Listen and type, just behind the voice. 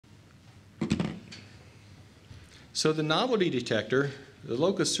So the novelty detector, the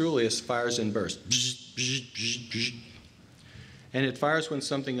locus coeruleus, fires in bursts. And it fires when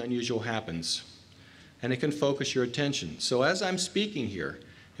something unusual happens. And it can focus your attention. So as I'm speaking here,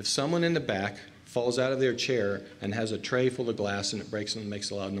 if someone in the back falls out of their chair and has a tray full of glass and it breaks and makes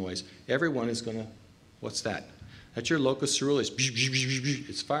a loud noise, everyone is going to, what's that? That's your locus coeruleus.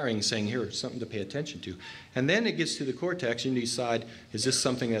 It's firing, saying, here, something to pay attention to. And then it gets to the cortex, and you decide, is this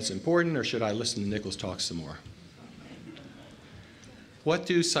something that's important, or should I listen to Nichols talk some more? What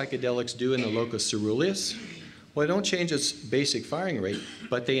do psychedelics do in the locus coeruleus? Well, they don't change its basic firing rate,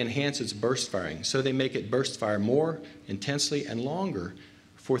 but they enhance its burst firing. So they make it burst fire more intensely and longer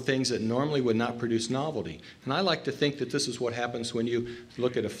for things that normally would not produce novelty. And I like to think that this is what happens when you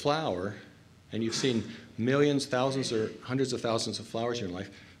look at a flower, and you've seen millions, thousands, or hundreds of thousands of flowers in your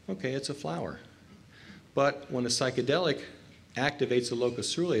life. Okay, it's a flower. But when a psychedelic activates the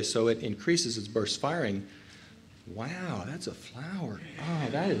locus coeruleus, so it increases its burst firing, wow, that's a flower. Oh,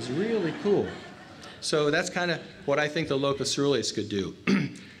 that is really cool. So that's kind of what I think the locus coeruleus could do.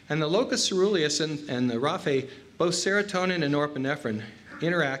 And the locus coeruleus and the raphe, both serotonin and norepinephrine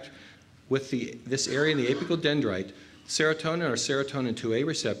interact with this area in the apical dendrite. Serotonin are serotonin 2A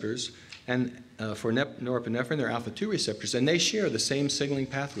receptors, and for norepinephrine, they're alpha-2 receptors, and they share the same signaling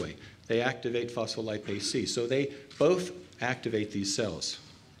pathway. They activate phospholipase C, so they both activate these cells.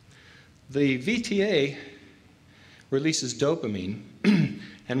 The VTA releases dopamine,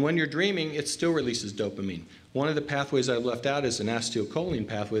 and when you're dreaming, it still releases dopamine. One of the pathways I've left out is an acetylcholine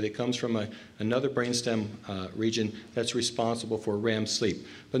pathway that comes from another brainstem region that's responsible for REM sleep.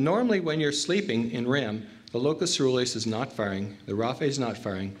 But normally when you're sleeping in REM, the locus coeruleus is not firing, the raphe is not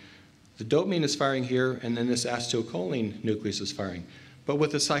firing, the dopamine is firing here, and then this acetylcholine nucleus is firing. But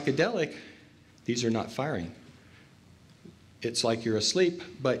with the psychedelic, these are not firing. It's like you're asleep,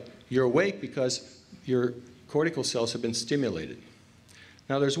 but you're awake because your cortical cells have been stimulated.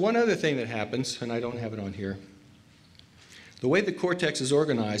 Now there's one other thing that happens, and I don't have it on here. The way the cortex is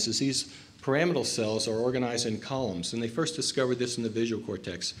organized is these pyramidal cells are organized in columns, and they first discovered this in the visual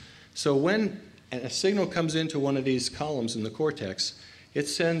cortex. So when a signal comes into one of these columns in the cortex, it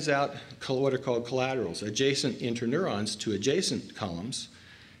sends out what are called collaterals, adjacent interneurons to adjacent columns,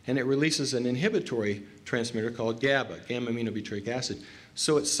 and it releases an inhibitory transmitter called GABA, gamma-aminobutyric acid.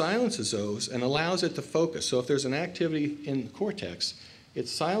 So it silences those and allows it to focus. So if there's an activity in the cortex, it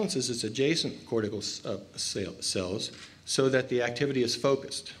silences its adjacent cortical cells so that the activity is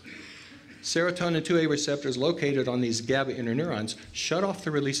focused. Serotonin 2A receptors located on these GABA interneurons shut off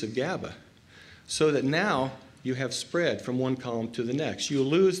the release of GABA so that now you have spread from one column to the next. You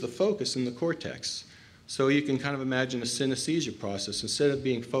lose the focus in the cortex. So you can kind of imagine a synesthesia process. Instead of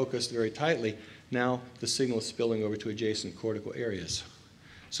being focused very tightly, now the signal is spilling over to adjacent cortical areas.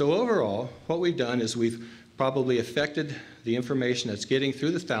 So overall, what we've done is we've probably affected the information that's getting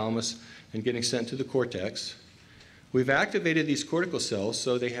through the thalamus and getting sent to the cortex. We've activated these cortical cells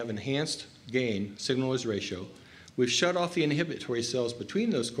so they have enhanced gain, signal-noise ratio. We've shut off the inhibitory cells between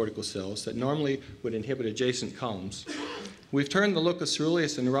those cortical cells that normally would inhibit adjacent columns. We've turned the locus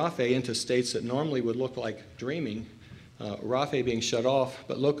coeruleus and raphe into states that normally would look like dreaming, raphe being shut off,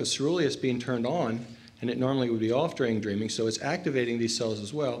 but locus coeruleus being turned on, and it normally would be off during dreaming, so it's activating these cells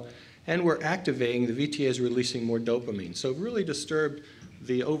as well. And we're activating, the VTA is releasing more dopamine. So it really disturbed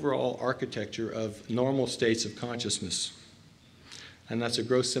the overall architecture of normal states of consciousness. And that's a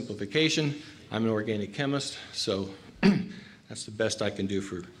gross simplification. I'm an organic chemist, so that's the best I can do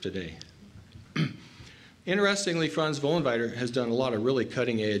for today. Interestingly, Franz Vollenweider has done a lot of really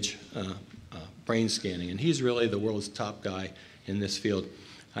cutting-edge brain scanning, and he's really the world's top guy in this field.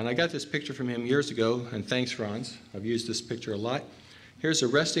 And I got this picture from him years ago, and thanks, Franz. I've used this picture a lot. Here's a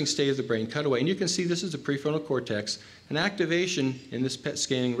resting state of the brain cutaway, and you can see this is the prefrontal cortex, and activation in this PET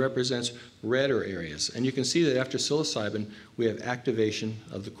scanning represents redder areas. And you can see that after psilocybin, we have activation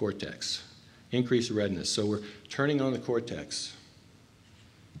of the cortex, increased redness. So we're turning on the cortex.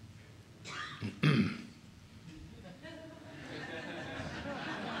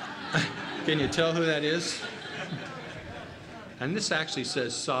 Can you tell who that is? And this actually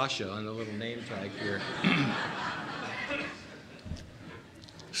says Sasha on the little name tag here.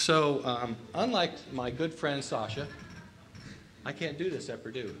 So, unlike my good friend Sasha, I can't do this at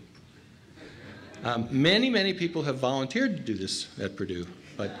Purdue. Many people have volunteered to do this at Purdue,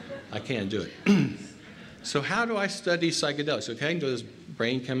 but I can't do it. So how do I study psychedelics? Okay, I can do this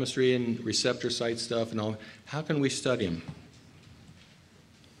brain chemistry and receptor site stuff and all. How can we study them?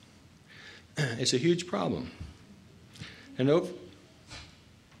 It's a huge problem. And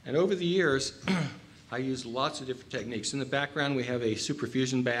over the years, I used lots of different techniques. In the background, we have a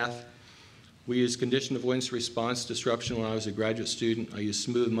superfusion bath. We used conditioned avoidance response disruption when I was a graduate student. I used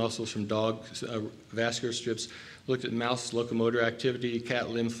smooth muscles from dog vascular strips, looked at mouse locomotor activity, cat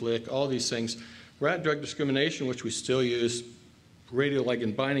limb flick, all these things. Rat drug discrimination, which we still use,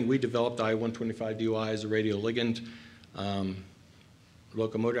 radioligand binding, we developed I-125-DOI as a radioligand.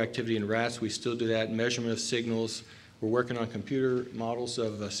 Locomotor activity in rats, we still do that. Measurement of signals. We're working on computer models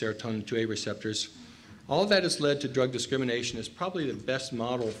of serotonin 2A receptors. All of that has led to drug discrimination as probably the best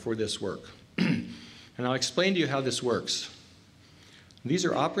model for this work. And I'll explain to you how this works. These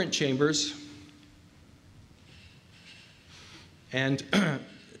are operant chambers, and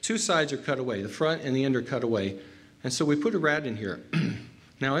two sides are cut away. The front and the end are cut away. And so we put a rat in here.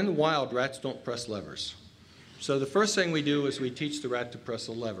 Now, in the wild, rats don't press levers. So the first thing we do is we teach the rat to press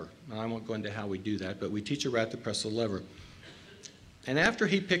a lever. Now, I won't go into how we do that, but we teach a rat to press a lever. And after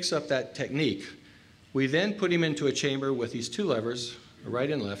he picks up that technique, we then put him into a chamber with these two levers,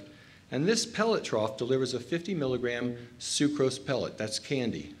 right and left, and this pellet trough delivers a 50 milligram sucrose pellet. That's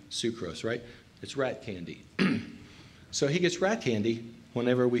candy, sucrose, right? It's rat candy. So he gets rat candy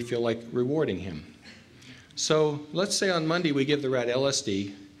whenever we feel like rewarding him. So let's say on Monday we give the rat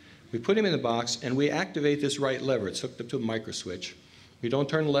LSD, we put him in the box, and we activate this right lever. It's hooked up to a micro switch. We don't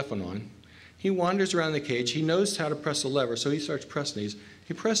turn the left one on. He wanders around the cage. He knows how to press a lever, so he starts pressing these.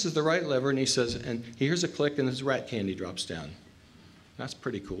 He presses the right lever, and he says, and he hears a click, and his rat candy drops down. That's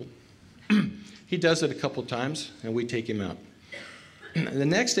pretty cool. He does it a couple times, and we take him out. The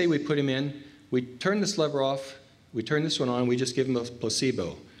next day we put him in. We turn this lever off. We turn this one on. We just give him a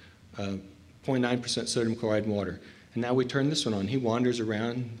placebo, 0.9% sodium chloride and water. And now we turn this one on. He wanders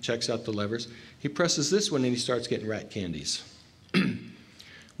around, checks out the levers. He presses this one, and he starts getting rat candies.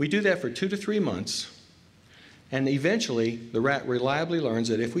 We do that for 2 to 3 months. And eventually, the rat reliably learns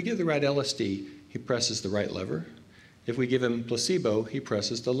that if we give the rat LSD, he presses the right lever. If we give him placebo, he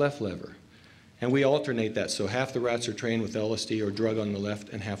presses the left lever. And we alternate that, so half the rats are trained with LSD or drug on the left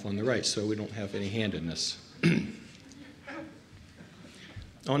and half on the right, so we don't have any handedness.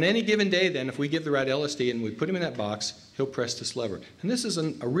 On any given day, then, if we give the rat LSD and we put him in that box, he'll press this lever. And this is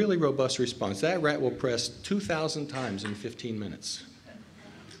a really robust response. That rat will press 2,000 times in 15 minutes.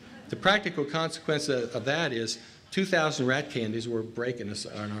 The practical consequence of that is 2,000 rat candies were breaking us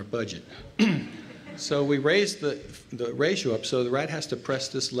on our budget. So we raised the ratio up, so the rat has to press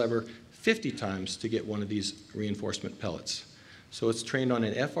this lever 50 times to get one of these reinforcement pellets. So it's trained on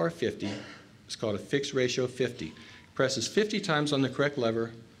an FR50. It's called a fixed ratio 50. Presses 50 times on the correct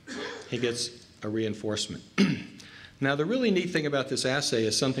lever, he gets a reinforcement. Now, the really neat thing about this assay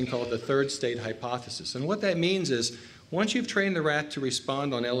is something called the third state hypothesis. And what that means is, once you've trained the rat to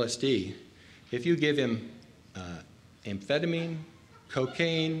respond on LSD, if you give him amphetamine,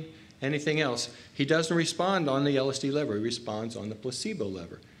 cocaine, anything else, he doesn't respond on the LSD lever. He responds on the placebo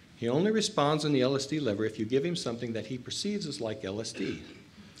lever. He only responds on the LSD lever if you give him something that he perceives as like LSD.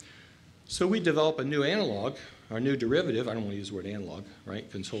 So we develop a new analog, our new derivative. I don't want to use the word analog, right?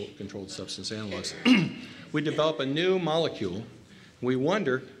 Controlled substance analogs. We develop a new molecule. We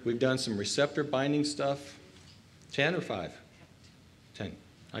wonder, we've done some receptor binding stuff. 10 or 5? 10.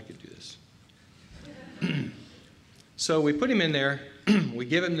 I could do this. So we put him in there. We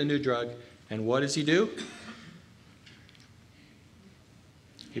give him the new drug. And what does he do?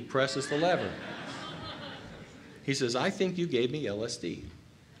 He presses the lever. He says, I think you gave me LSD.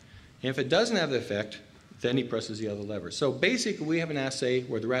 And if it doesn't have the effect, then he presses the other lever. So basically, we have an assay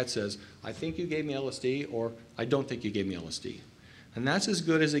where the rat says, I think you gave me LSD, or I don't think you gave me LSD. And that's as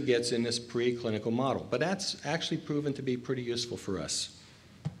good as it gets in this preclinical model. But that's actually proven to be pretty useful for us.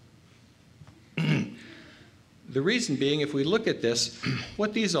 The reason being, if we look at this,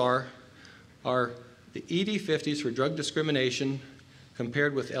 what these are the ED50s for drug discrimination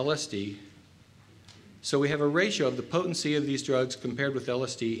compared with LSD. So we have a ratio of the potency of these drugs compared with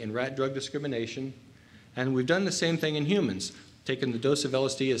LSD in rat drug discrimination. And we've done the same thing in humans. Taken the dose of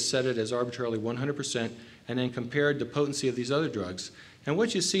LSD, as set it as arbitrarily 100%, and then compared the potency of these other drugs. And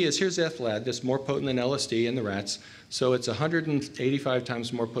what you see is, here's ethlad, that's more potent than LSD in the rats. So it's 185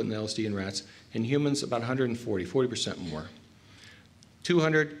 times more potent than LSD in rats. In humans, about 140, 40% more.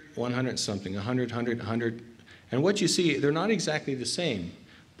 200, 100 something, 100, 100, 100. And what you see, they're not exactly the same.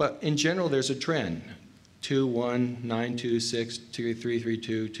 But in general, there's a trend. 2, 1, 9, 2, 6, 2, 3, 3,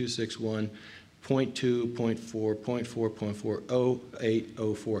 2, 2, 6, 1. 0.2, 0.4, 0.4, 0.4, 0.8,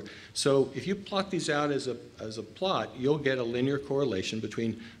 0.4. So if you plot these out as a plot, you'll get a linear correlation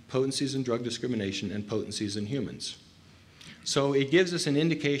between potencies in drug discrimination and potencies in humans. So it gives us an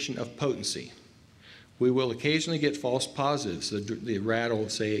indication of potency. We will occasionally get false positives. The rat will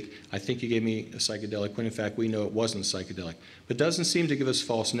say, I think you gave me a psychedelic, when in fact we know it wasn't a psychedelic. But it doesn't seem to give us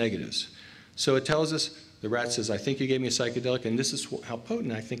false negatives. So it tells us, the rat says, I think you gave me a psychedelic, and this is how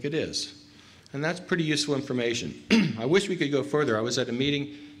potent I think it is. And that's pretty useful information. I wish we could go further. I was at a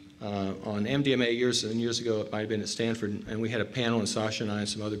meeting on MDMA years and years ago. It might have been at Stanford, and we had a panel, and Sasha and I and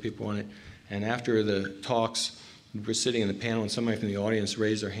some other people on it. And after the talks, we were sitting in the panel, and somebody from the audience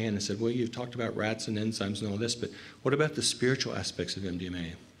raised their hand and said, well, you've talked about rats and enzymes and all this, but what about the spiritual aspects of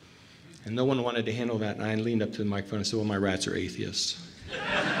MDMA? And no one wanted to handle that, and I leaned up to the microphone and said, well, my rats are atheists.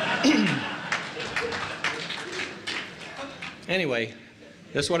 Anyway,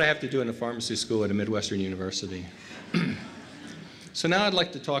 that's what I have to do in a pharmacy school at a Midwestern university. So now I'd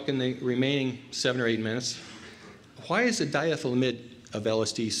like to talk in the remaining 7 or 8 minutes. Why is the diethylamide of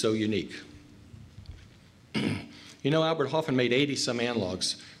LSD so unique? You know, Albert Hofmann made 80-some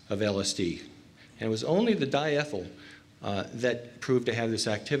analogues of LSD, and it was only the diethyl that proved to have this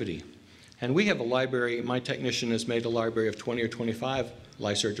activity. And we have a library, my technician has made a library of 20 or 25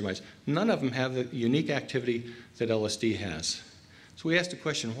 lysergic mice. None of them have the unique activity that LSD has. So we asked the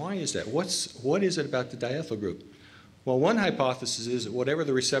question, why is that? What is it about the diethyl group? Well, one hypothesis is that whatever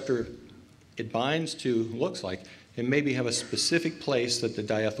the receptor it binds to looks like, it maybe have a specific place that the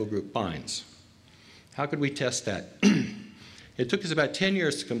diethyl group binds. How could we test that? It took us about 10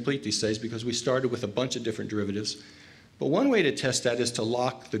 years to complete these studies because we started with a bunch of different derivatives. But one way to test that is to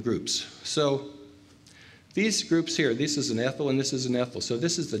lock the groups. So these groups here, this is an ethyl and this is an ethyl. So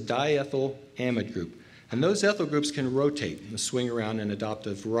this is the diethyl amide group. And those ethyl groups can rotate and swing around and adopt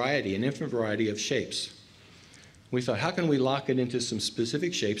a variety, an infinite variety of shapes. We thought, how can we lock it into some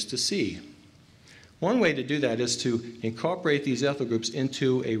specific shapes to see? One way to do that is to incorporate these ethyl groups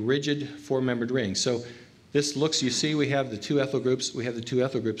into a rigid four-membered ring. So this looks, you see we have the two ethyl groups, we have the two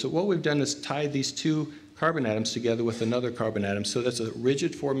ethyl groups. So what we've done is tied these two carbon atoms together with another carbon atom, so that's a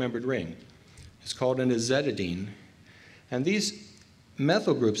rigid four-membered ring. It's called an azetidine. And these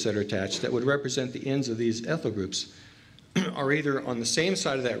methyl groups that are attached that would represent the ends of these ethyl groups are either on the same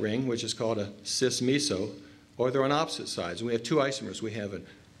side of that ring, which is called a cis-meso, or they're on opposite sides. And we have two isomers. We have an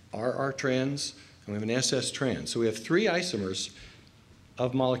RR trans and we have an SS trans. So we have 3 isomers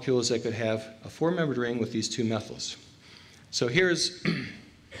of molecules that could have a four-membered ring with these two methyls. So here's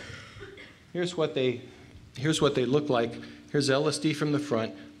what they look like. Here's LSD from the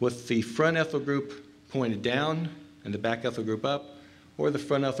front with the front ethyl group pointed down and the back ethyl group up, or the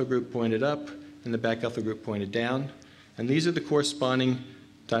front ethyl group pointed up and the back ethyl group pointed down. And these are the corresponding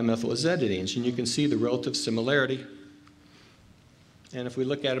dimethylazetidines, and you can see the relative similarity. And if we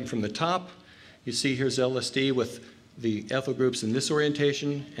look at them from the top, you see here's LSD with the ethyl groups in this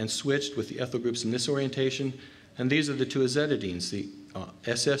orientation and switched with the ethyl groups in this orientation. And these are the two azetidines, the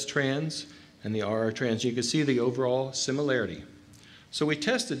SS trans and the RR trans. You can see the overall similarity. So we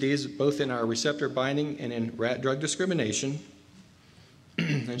tested these both in our receptor binding and in rat drug discrimination.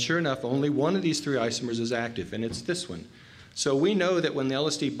 And sure enough, only one of these 3 isomers is active, and it's this one. So we know that when the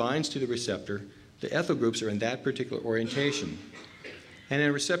LSD binds to the receptor, the ethyl groups are in that particular orientation. And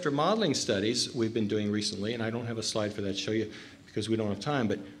in receptor modeling studies we've been doing recently, and I don't have a slide for that to show you because we don't have time,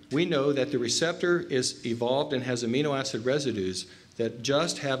 but we know that the receptor is evolved and has amino acid residues that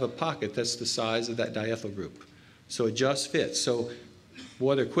just have a pocket that's the size of that diethyl group. So it just fits. So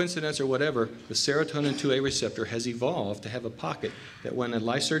whether coincidence or whatever, the serotonin 2A receptor has evolved to have a pocket that when a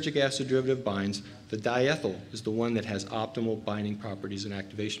lysergic acid derivative binds, the diethyl is the one that has optimal binding properties and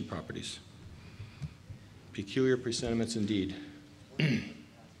activation properties. Peculiar presentiments indeed.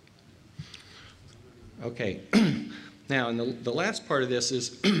 Okay, now and the last part of this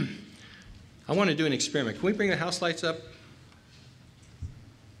is I want to do an experiment. Can we bring the house lights up?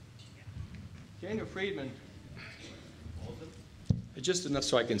 Daniel Friedman. Just enough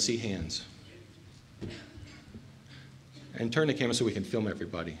so I can see hands. And turn the camera so we can film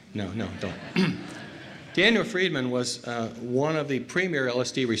everybody. No, don't. Daniel Friedman was one of the premier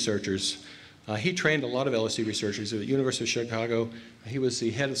LSD researchers. He trained a lot of LSD researchers at the University of Chicago. He was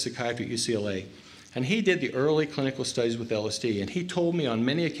the head of psychiatry at UCLA. And he did the early clinical studies with LSD. And he told me on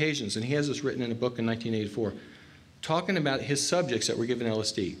many occasions, and he has this written in a book in 1984, talking about his subjects that were given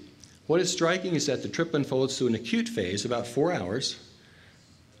LSD. What is striking is that the trip unfolds through an acute phase, about 4 hours,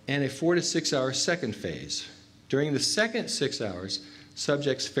 and a 4 to 6 hour second phase. During the second 6 hours,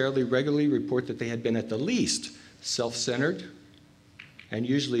 subjects fairly regularly report that they had been at the least self-centered and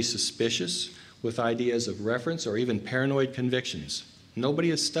usually suspicious with ideas of reference or even paranoid convictions. Nobody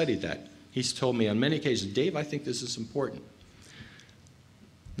has studied that. He's told me on many occasions, Dave, I think this is important.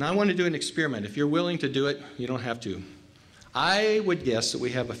 Now I want to do an experiment. If you're willing to do it, you don't have to. I would guess that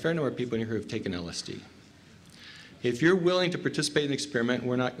we have a fair number of people in here who have taken LSD. If you're willing to participate in the experiment,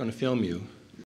 we're not going to film you.